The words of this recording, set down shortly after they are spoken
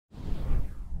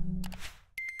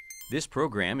This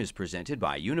program is presented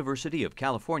by University of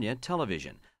California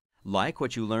Television. Like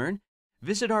what you learn?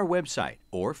 Visit our website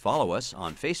or follow us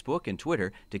on Facebook and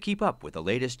Twitter to keep up with the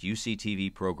latest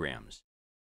UCTV programs.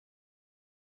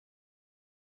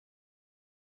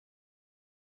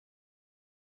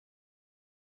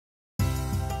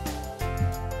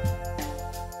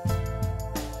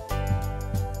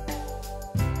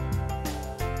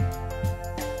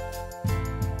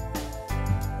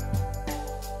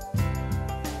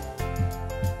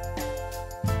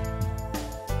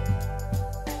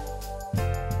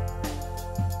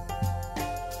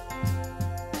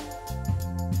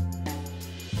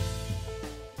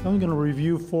 I'm going to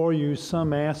review for you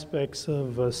some aspects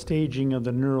of staging of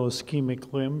the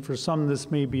neuroischemic limb. For some,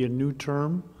 this may be a new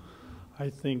term. I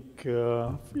think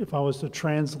if I was to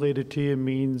translate it to you, it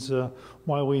means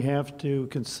why we have to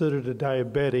consider the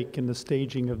diabetic in the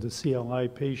staging of the CLI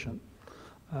patient.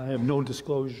 I have no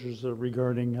disclosures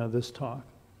regarding this talk.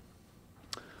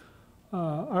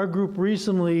 Our group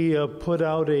recently put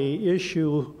out an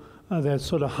issue that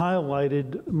sort of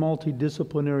highlighted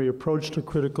multidisciplinary approach to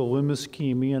critical limb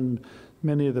ischemia, and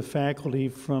many of the faculty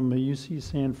from UC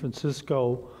San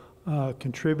Francisco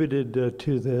contributed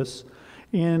to this.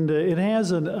 And it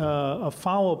has a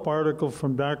follow-up article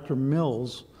from Dr.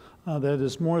 Mills that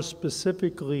is more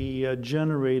specifically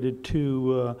generated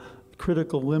to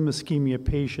critical limb ischemia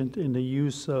patient in the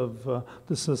use of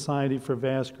the Society for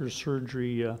Vascular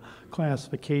Surgery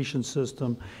classification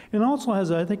system. And also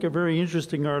has, I think, a very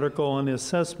interesting article on the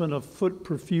assessment of foot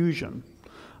perfusion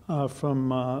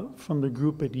from the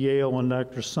group at Yale and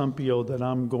Dr. Sumpio that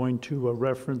I'm going to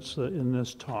reference in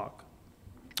this talk.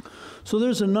 So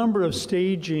there's a number of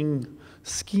staging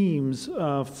schemes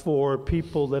for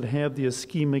people that have the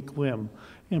ischemic limb,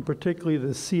 and particularly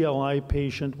the CLI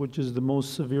patient, which is the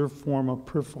most severe form of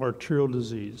peripheral arterial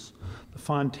disease. The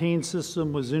Fontaine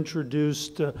system was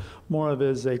introduced more of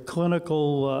as a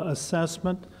clinical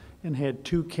assessment and had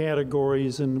two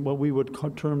categories in what we would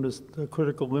term as the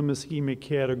critical limb ischemia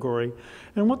category.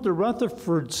 And what the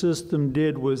Rutherford system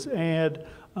did was add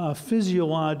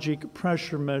physiologic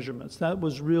pressure measurements. That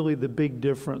was really the big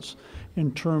difference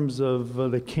in terms of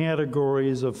the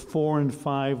categories of 4 and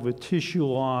 5 with tissue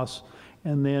loss,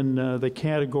 and then the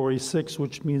category 6,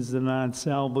 which means the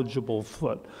non-salvageable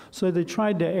foot. So they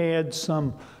tried to add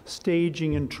some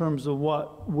staging in terms of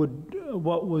what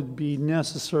would be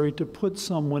necessary to put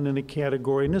someone in a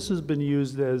category, and this has been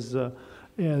used as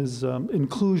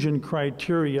inclusion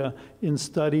criteria in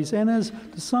studies, and as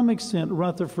to some extent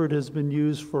Rutherford has been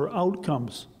used for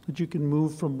outcomes, that you can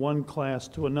move from one class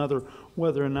to another,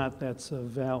 whether or not that's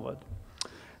valid.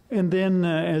 And then,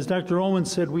 as Dr. Ullman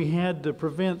said, we had the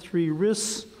PREVENT-3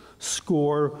 risk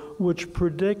score, which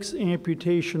predicts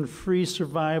amputation-free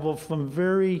survival from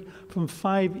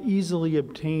 5 easily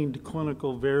obtained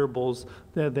clinical variables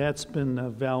that's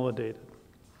been validated.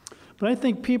 But I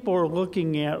think people are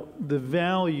looking at the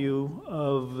value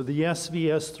of the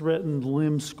SVS threatened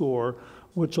limb score,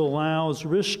 which allows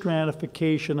risk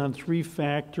stratification on 3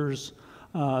 factors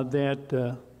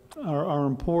that are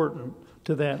important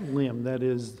to that limb. That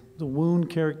is the wound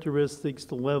characteristics,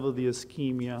 the level of the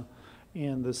ischemia,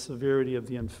 and the severity of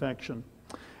the infection.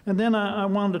 And then I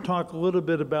wanted to talk a little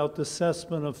bit about the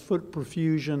assessment of foot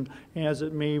perfusion as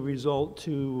it may result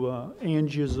to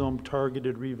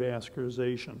angiosome-targeted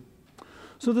revascularization.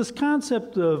 So this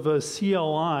concept of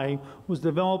CLI was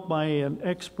developed by an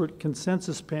expert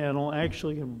consensus panel,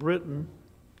 actually in Britain.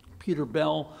 Peter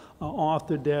Bell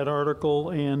authored that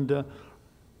article and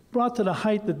brought to the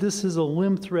height that this is a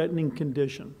limb-threatening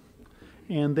condition,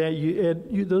 and that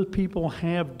those people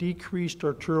have decreased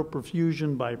arterial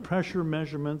perfusion by pressure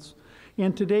measurements.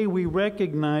 And today we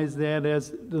recognize that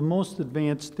as the most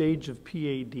advanced stage of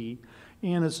PAD,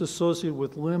 and it's associated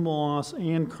with limb loss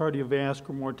and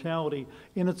cardiovascular mortality.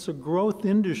 And it's a growth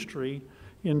industry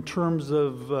in terms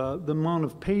of the amount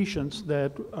of patients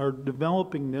that are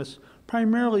developing this,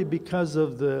 primarily because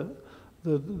of the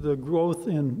growth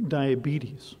in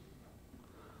diabetes.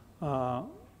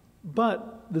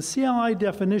 But the CLI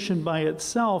definition by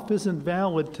itself isn't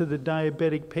valid to the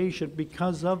diabetic patient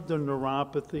because of the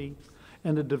neuropathy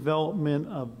and the development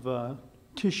of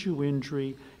tissue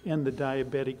injury and the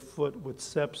diabetic foot with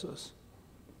sepsis.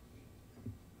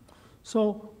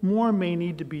 So more may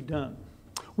need to be done.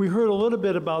 We heard a little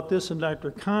bit about this in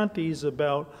Dr. Conti's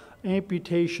about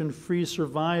amputation-free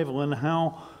survival and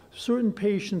how certain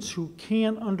patients who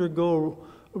can't undergo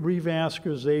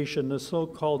revascularization, the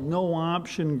so-called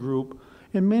no-option group,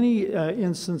 in many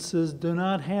instances do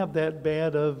not have that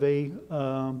bad of a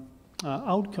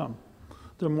outcome.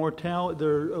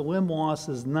 their limb loss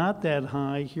is not that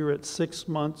high here at 6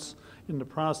 months in the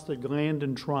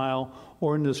prostaglandin trial,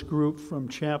 or in this group from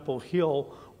Chapel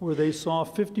Hill, where they saw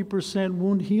 50%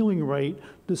 wound healing rate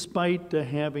despite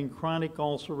having chronic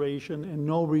ulceration and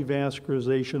no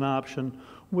revascularization option,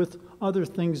 with other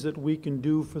things that we can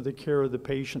do for the care of the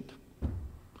patient.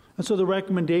 And so the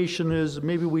recommendation is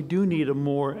maybe we do need a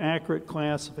more accurate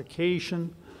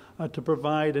classification to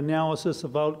provide analysis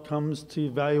of outcomes, to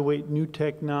evaluate new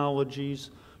technologies,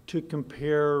 to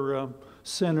compare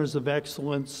centers of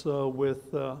excellence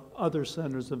with other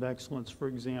centers of excellence, for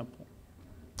example.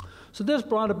 So this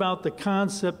brought about the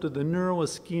concept of the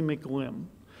neuroischemic limb.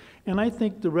 And I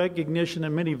think the recognition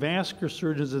that many vascular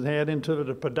surgeons have had, into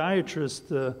the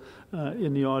podiatrist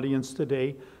in the audience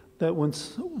today, that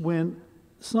when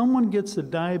someone gets a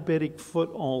diabetic foot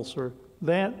ulcer,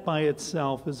 that by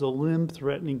itself is a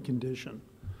limb-threatening condition.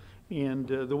 And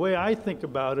the way I think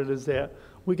about it is that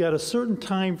we got a certain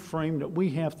time frame that we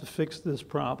have to fix this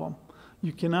problem.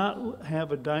 You cannot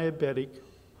have a diabetic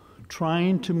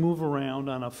trying to move around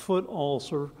on a foot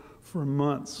ulcer for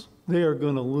months. They are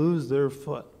going to lose their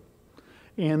foot.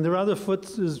 And their other foot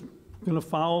is going to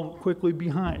follow quickly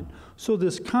behind. So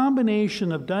this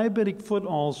combination of diabetic foot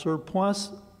ulcer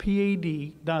plus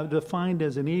PAD, defined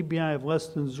as an ABI of less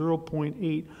than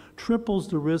 0.8, triples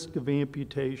the risk of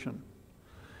amputation.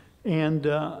 And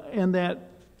that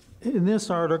in this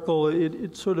article,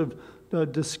 it sort of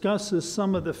discusses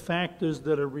some of the factors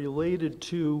that are related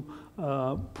to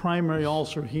primary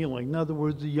ulcer healing. In other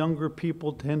words, the younger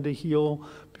people tend to heal.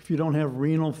 If you don't have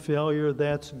renal failure,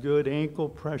 that's good, ankle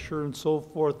pressure and so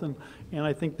forth. And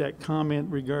I think that comment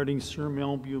regarding serum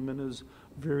albumin is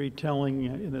very telling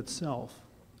in itself.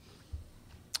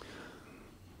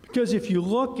 Because if you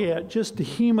look at just the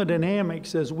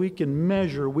hemodynamics as we can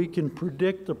measure, we can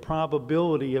predict the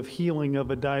probability of healing of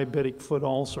a diabetic foot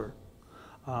ulcer.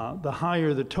 The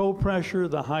higher the toe pressure,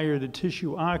 the higher the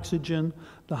tissue oxygen,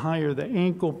 the higher the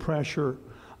ankle pressure,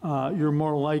 you're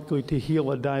more likely to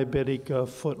heal a diabetic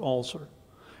foot ulcer.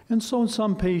 And so in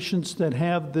some patients that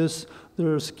have this,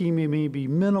 their ischemia may be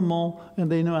minimal and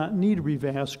they not need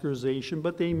revascularization,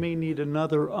 but they may need a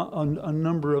number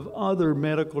of other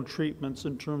medical treatments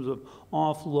in terms of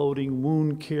offloading,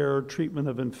 wound care, treatment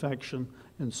of infection,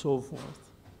 and so forth.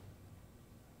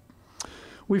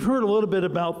 We've heard a little bit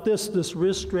about this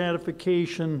risk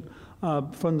stratification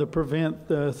from the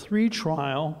PREVENT 3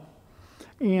 trial.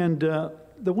 And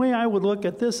the way I would look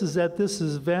at this is that this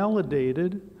is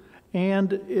validated,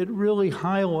 and it really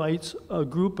highlights a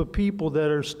group of people that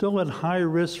are still at high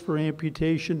risk for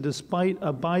amputation despite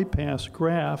a bypass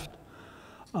graft,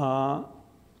 but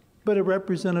it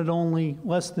represented only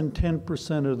less than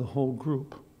 10% of the whole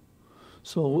group.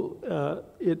 So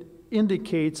it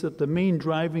indicates that the main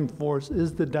driving force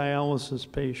is the dialysis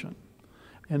patient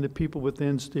and the people with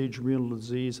end-stage renal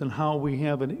disease, and how we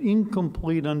have an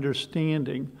incomplete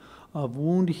understanding of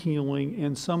wound healing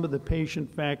and some of the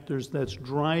patient factors that's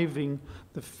driving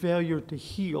the failure to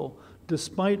heal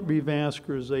despite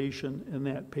revascularization in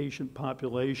that patient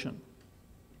population.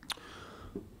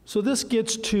 So this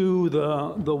gets to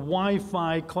the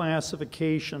WIfI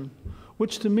classification,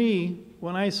 which to me,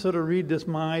 when I sort of read this,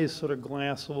 my eyes sort of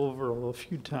glass over a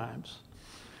few times.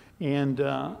 And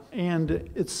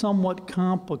it's somewhat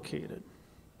complicated.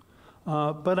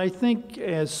 But I think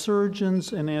as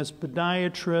surgeons and as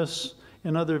podiatrists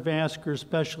and other vascular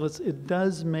specialists, it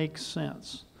does make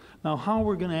sense. Now, how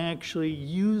we're going to actually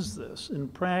use this in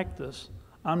practice,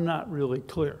 I'm not really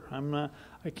clear.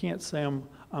 I can't say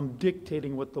I'm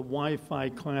dictating what the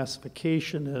WIfI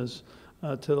classification is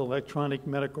to the electronic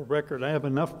medical record. I have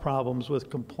enough problems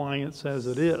with compliance as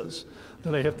it is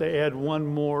that I have to add one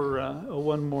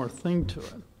more thing to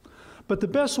it. But the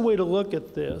best way to look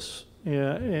at this,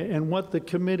 and what the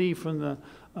committee from the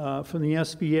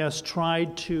SVS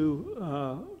tried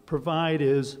to provide,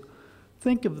 is,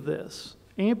 think of this.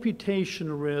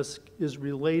 Amputation risk is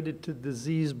related to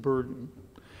disease burden.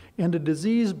 And the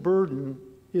disease burden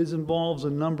involves a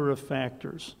number of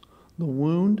factors. The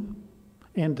wound,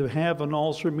 and to have an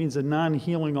ulcer means a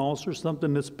non-healing ulcer,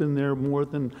 something that's been there more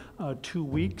than 2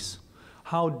 weeks.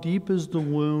 How deep is the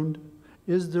wound?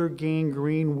 Is there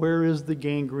gangrene? Where is the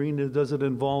gangrene? Does it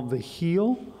involve the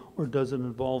heel, or does it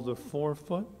involve the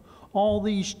forefoot? All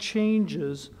these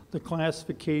changes the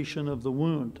classification of the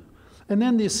wound. And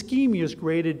then the ischemia is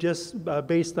graded just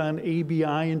based on ABI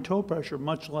and toe pressure,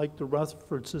 much like the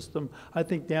Rutherford system. I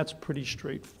think that's pretty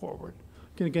straightforward.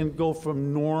 You can again go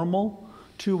from normal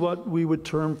to what we would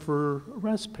term for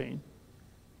rest pain.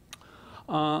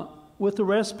 with the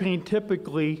rest pain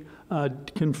typically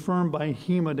confirmed by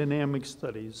hemodynamic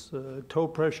studies, toe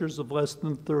pressures of less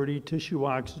than 30, tissue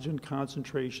oxygen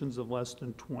concentrations of less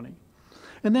than 20.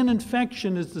 And then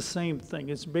infection is the same thing.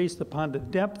 It's based upon the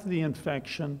depth of the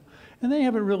infection, and they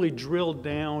haven't really drilled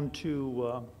down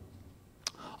to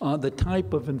the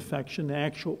type of infection, the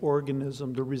actual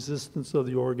organism, the resistance of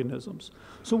the organisms.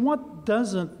 So what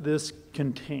doesn't this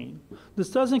contain?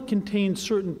 This doesn't contain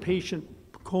certain patient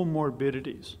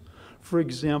comorbidities. For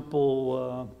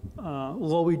example,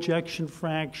 low ejection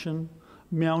fraction,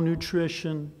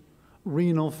 malnutrition,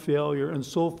 renal failure, and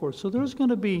so forth. So there's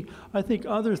going to be, I think,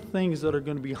 other things that are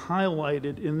going to be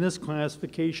highlighted in this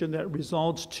classification that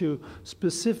results to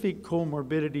specific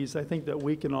comorbidities. I think that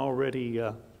we can already,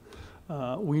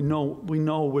 we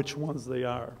know which ones they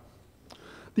are.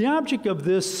 The object of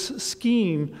this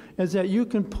scheme is that you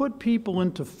can put people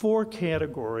into 4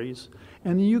 categories,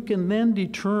 and you can then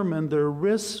determine their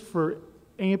risks for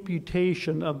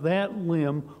amputation of that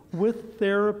limb with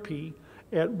therapy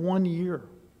at 1 year,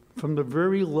 from the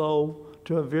very low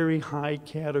to a very high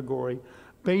category,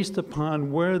 based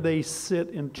upon where they sit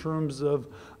in terms of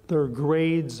their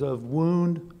grades of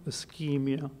wound,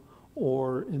 ischemia,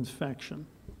 or infection.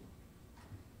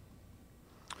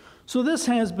 So this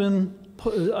has been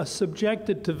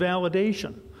subjected to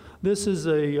validation. This is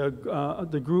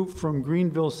the group from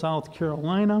Greenville, South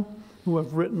Carolina, who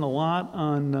have written a lot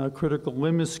on critical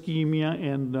limb ischemia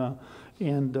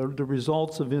and the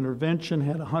results of intervention,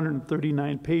 had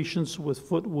 139 patients with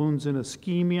foot wounds and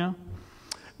ischemia.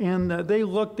 And they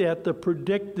looked at the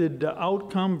predicted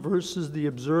outcome versus the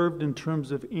observed in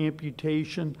terms of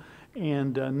amputation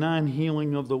and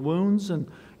non-healing of the wounds.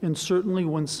 And certainly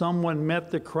when someone met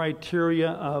the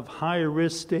criteria of high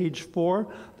risk stage 4,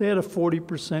 they had a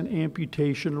 40%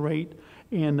 amputation rate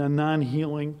and a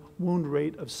non-healing wound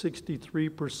rate of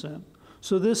 63%.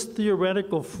 So this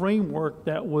theoretical framework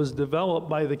that was developed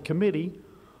by the committee,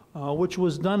 which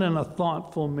was done in a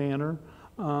thoughtful manner,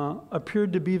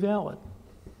 appeared to be valid.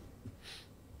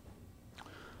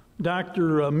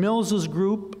 Dr. Mills's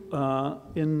group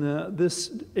in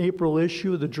this April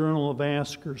issue of the Journal of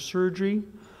Vascular Surgery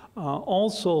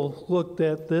also looked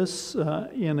at this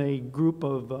in a group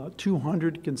of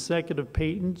 200 consecutive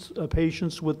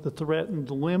patients with the threatened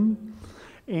limb,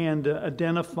 and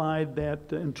identified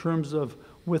that in terms of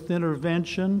with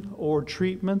intervention or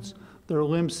treatments, their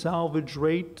limb salvage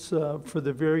rates for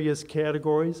the various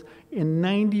categories, and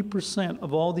 90%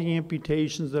 of all the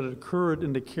amputations that occurred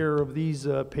in the care of these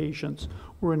patients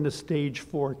were in the stage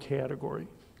 4 category,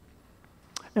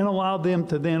 and allowed them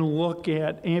to then look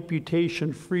at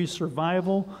amputation-free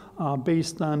survival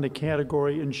based on the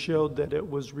category, and showed that it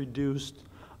was reduced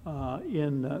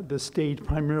in the stage,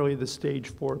 primarily the stage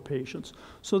 4 patients.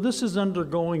 So this is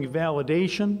undergoing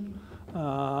validation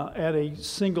at a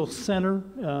single center,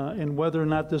 and whether or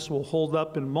not this will hold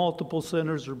up in multiple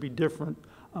centers or be different,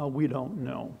 we don't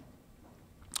know.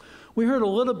 We heard a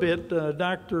little bit,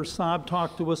 Dr. Saab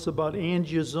talked to us about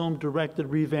angiosome-directed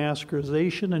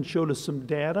revascularization and showed us some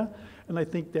data, and I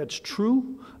think that's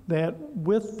true, that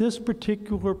with this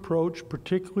particular approach,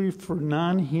 particularly for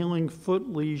non-healing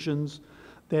foot lesions,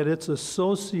 that it's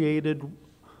associated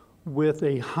with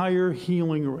a higher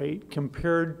healing rate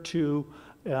compared to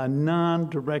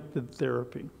non-directed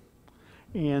therapy.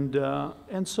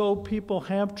 And so people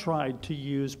have tried to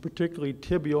use particularly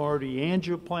tibial artery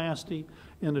angioplasty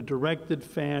in a directed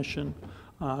fashion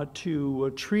to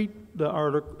treat the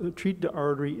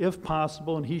artery if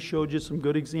possible, and he showed you some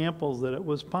good examples that it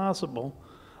was possible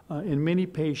in many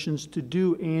patients to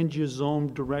do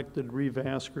angiosome-directed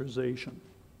revascularization.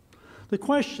 The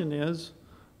question is,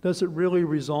 does it really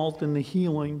result in the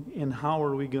healing, and how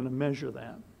are we going to measure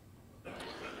that?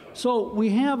 So we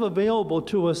have available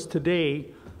to us today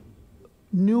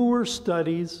newer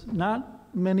studies,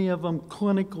 not many of them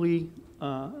clinically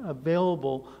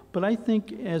available, but I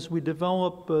think as we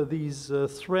develop these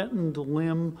threatened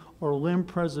limb or limb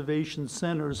preservation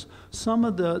centers, some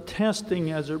of the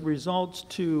testing as it results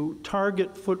to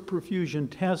target foot perfusion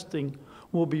testing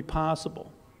will be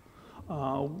possible.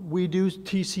 We do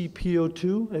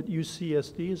TCPO2 at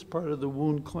UCSD as part of the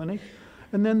wound clinic.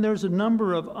 And then there's a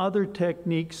number of other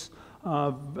techniques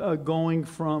going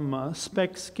from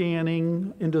SPECT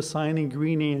scanning, indocyanine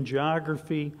green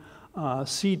angiography,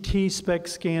 CT SPECT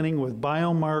scanning with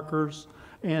biomarkers,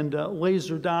 and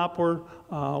laser Doppler,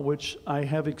 which I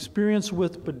have experience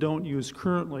with but don't use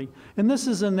currently. And this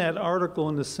is in that article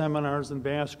in the Seminars in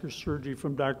Vascular Surgery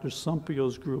from Dr.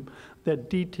 Sumpio's group that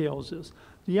details this.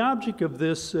 The object of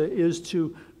this is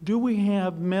to, do we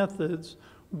have methods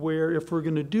where if we're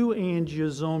going to do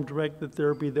angiosome-directed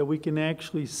therapy that we can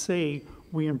actually say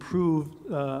we improve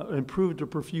the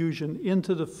perfusion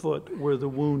into the foot where the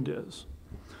wound is.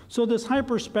 So this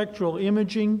hyperspectral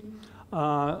imaging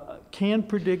can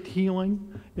predict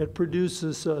healing. It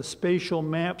produces spatial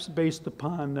maps based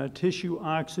upon tissue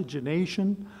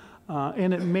oxygenation,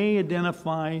 and it may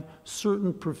identify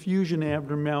certain perfusion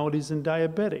abnormalities in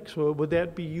diabetics. So would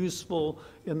that be useful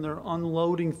in their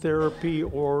unloading therapy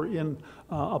or in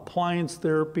appliance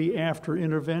therapy after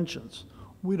interventions?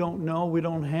 We don't know. We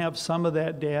don't have some of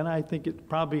that data. I think it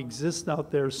probably exists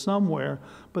out there somewhere,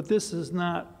 but this is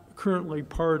not currently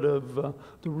part of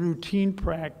the routine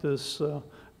practice,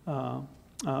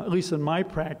 at least in my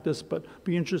practice, but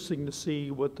be interesting to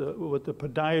see what the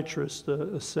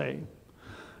podiatrists say.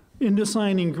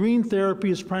 Indocyanine green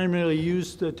therapy is primarily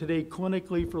used today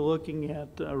clinically for looking at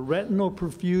retinal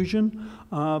perfusion,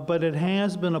 but it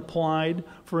has been applied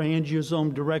for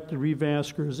angiosome-directed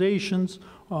revascularizations,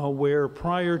 where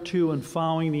prior to and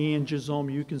following the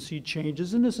angiosome you can see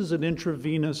changes. And this is an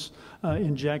intravenous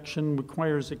injection,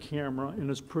 requires a camera,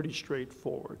 and is pretty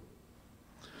straightforward.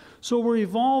 So we're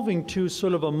evolving to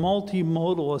sort of a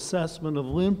multimodal assessment of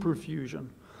limb perfusion.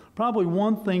 Probably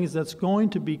one thing that's going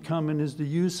to be coming is the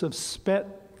use of SPECT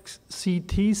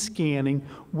CT scanning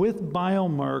with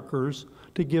biomarkers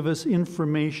to give us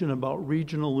information about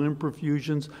regional limb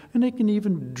perfusions, and it can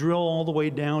even drill all the way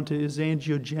down to is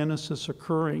angiogenesis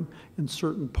occurring in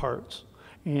certain parts,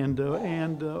 and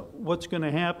what's going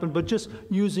to happen. But just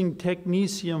using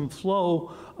technetium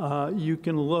flow, you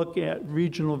can look at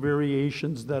regional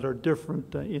variations that are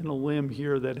different in a limb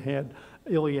here that had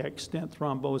iliac stent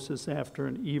thrombosis after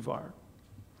an EVAR.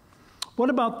 What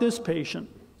about this patient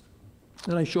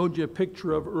that I showed you a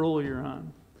picture of earlier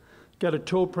on? Got a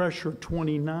toe pressure of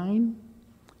 29.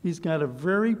 He's got a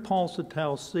very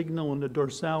pulsatile signal in the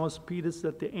dorsalis pedis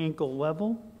at the ankle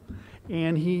level,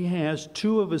 and he has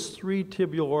 2 of his 3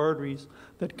 tibial arteries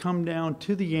that come down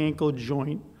to the ankle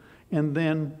joint and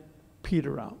then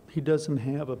peter out. He doesn't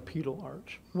have a pedal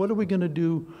arch. What are we going to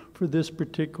do for this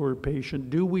particular patient?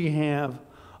 Do we have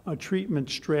a treatment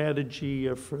strategy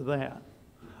for that?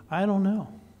 I don't know.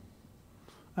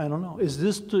 I don't know. Is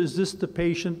this the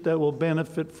patient that will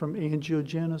benefit from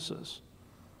angiogenesis?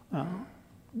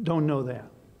 Don't know that.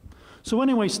 So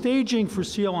anyway, staging for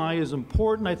CLI is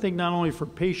important, I think, not only for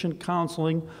patient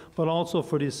counseling, but also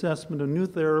for the assessment of new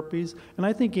therapies. And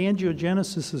I think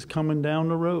angiogenesis is coming down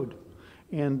the road.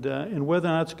 And whether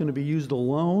or not it's going to be used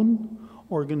alone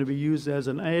or going to be used as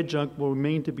an adjunct will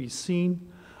remain to be seen.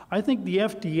 I think the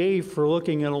FDA, for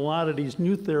looking at a lot of these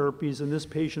new therapies in this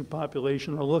patient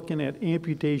population, are looking at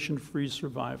amputation-free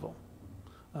survival.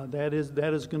 That is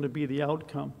going to be the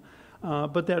outcome.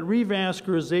 But that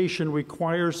revascularization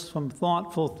requires some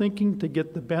thoughtful thinking to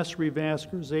get the best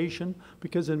revascularization,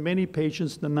 because in many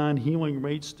patients the non-healing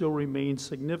rate still remains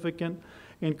significant.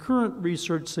 And current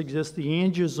research suggests the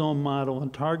angiosome model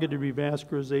and targeted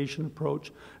revascularization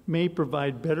approach may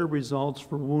provide better results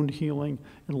for wound healing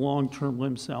and long-term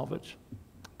limb salvage.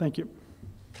 Thank you.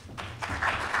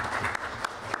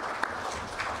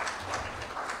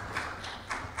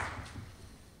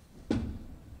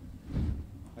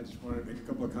 I just wanted to make a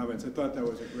couple of comments. I thought that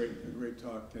was a great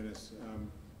talk, Dennis.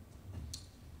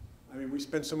 I mean, we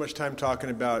spent so much time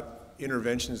talking about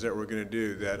interventions that we're going to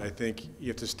do that I think you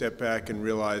have to step back and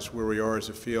realize where we are as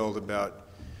a field about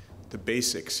the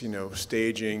basics, you know,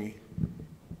 staging,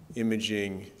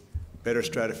 imaging, better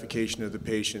stratification of the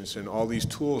patients, and all these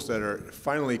tools that are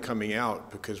finally coming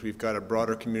out because we've got a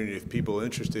broader community of people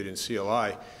interested in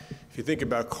CLI. If you think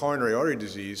about coronary artery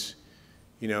disease,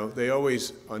 you know, they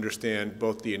always understand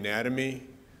both the anatomy,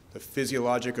 the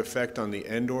physiologic effect on the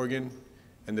end organ,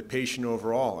 and the patient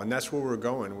overall, and that's where we're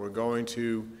going. We're going to,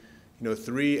 you know,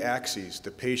 3 axes: the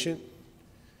patient,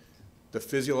 the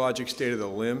physiologic state of the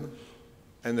limb,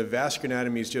 and the vascular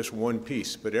anatomy is just one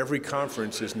piece. But every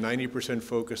conference is 90%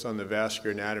 focused on the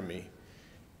vascular anatomy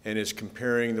and is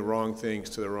comparing the wrong things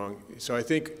to the wrong. So I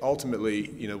think ultimately,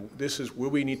 you know, this is where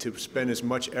we need to spend as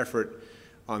much effort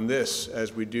on this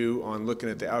as we do on looking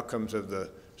at the outcomes of the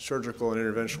surgical and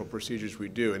interventional procedures we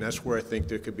do. And that's where I think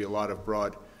there could be a lot of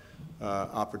broad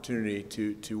opportunity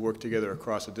to work together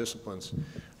across the disciplines. I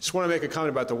just want to make a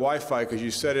comment about the WIfI, because you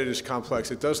said it is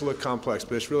complex. It does look complex,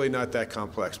 but it's really not that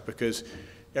complex, because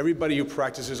everybody who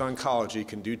practices oncology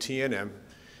can do TNM,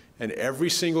 and every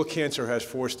single cancer has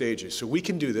 4 stages. So we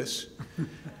can do this.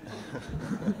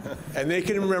 And they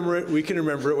can remember it, we can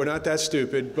remember it, we're not that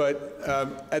stupid, but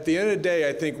at the end of the day,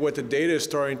 I think what the data is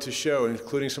starting to show,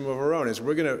 including some of our own, is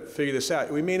we're going to figure this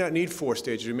out. We may not need 4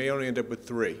 stages, we may only end up with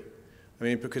 3. I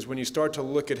mean, because when you start to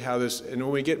look at how this, and when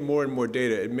we get more and more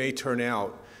data, it may turn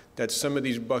out that some of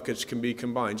these buckets can be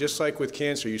combined. Just like with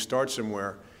cancer, you start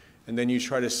somewhere, and then you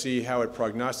try to see how it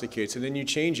prognosticates, and then you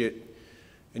change it,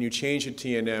 and you change the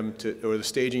TNM or the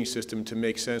staging system to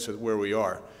make sense of where we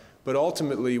are. But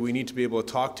ultimately, we need to be able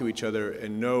to talk to each other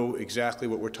and know exactly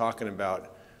what we're talking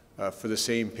about for the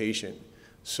same patient.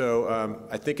 So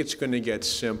I think it's going to get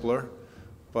simpler,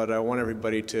 but I want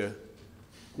everybody to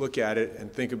look at it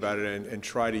and think about it and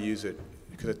try to use it,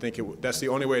 because I think that's the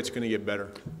only way it's going to get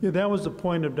better. Yeah, that was the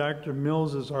point of Dr.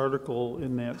 Mills's article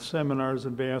in that Seminars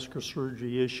in Vascular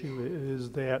Surgery issue, is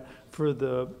that for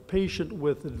the patient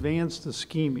with advanced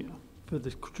ischemia, for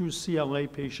the true CLA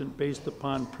patient based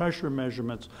upon pressure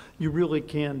measurements, you really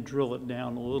can drill it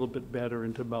down a little bit better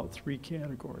into about 3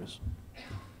 categories.